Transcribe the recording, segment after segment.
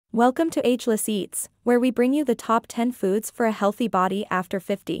Welcome to Ageless Eats, where we bring you the top 10 foods for a healthy body after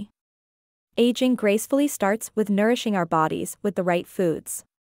 50. Aging gracefully starts with nourishing our bodies with the right foods.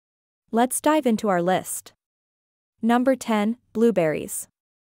 Let's dive into our list. Number 10, blueberries.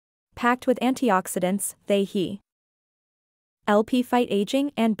 Packed with antioxidants, they fight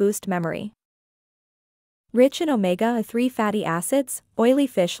aging and boost memory. Rich in omega-3 fatty acids, oily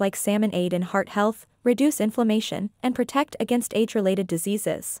fish like salmon aid in heart health, reduce inflammation, and protect against age-related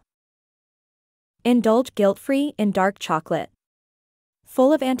diseases. Indulge guilt-free in dark chocolate.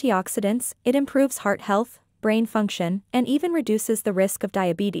 Full of antioxidants, it improves heart health, brain function, and even reduces the risk of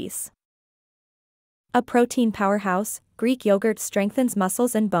diabetes. A protein powerhouse, Greek yogurt strengthens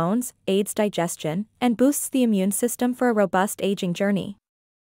muscles and bones, aids digestion, and boosts the immune system for a robust aging journey.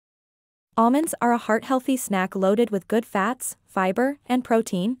 Almonds are a heart-healthy snack loaded with good fats, fiber, and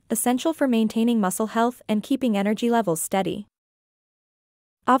protein, essential for maintaining muscle health and keeping energy levels steady.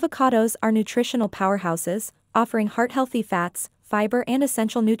 Avocados are nutritional powerhouses, offering heart-healthy fats, fiber, and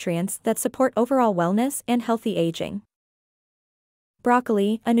essential nutrients that support overall wellness and healthy aging.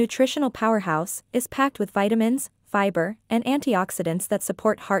 Broccoli, a nutritional powerhouse, is packed with vitamins, fiber, and antioxidants that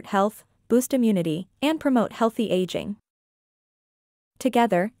support heart health, boost immunity, and promote healthy aging.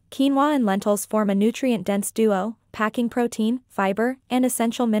 Together, quinoa and lentils form a nutrient-dense duo, packing protein, fiber, and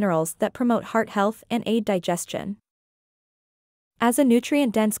essential minerals that promote heart health and aid digestion. As a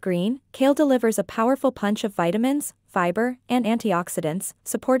nutrient-dense green, kale delivers a powerful punch of vitamins, fiber, and antioxidants,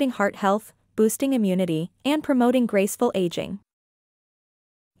 supporting heart health, boosting immunity, and promoting graceful aging.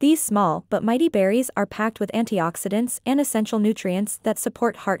 These small but mighty berries are packed with antioxidants and essential nutrients that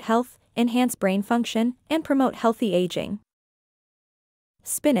support heart health, enhance brain function, and promote healthy aging.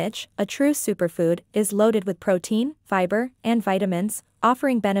 Spinach, a true superfood, is loaded with protein, fiber, and vitamins,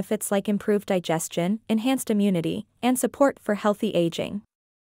 offering benefits like improved digestion, enhanced immunity, and support for healthy aging.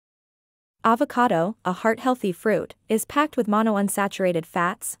 Avocado, a heart-healthy fruit, is packed with monounsaturated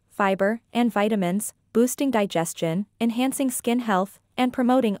fats, fiber, and vitamins, boosting digestion, enhancing skin health, and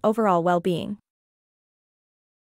promoting overall well-being.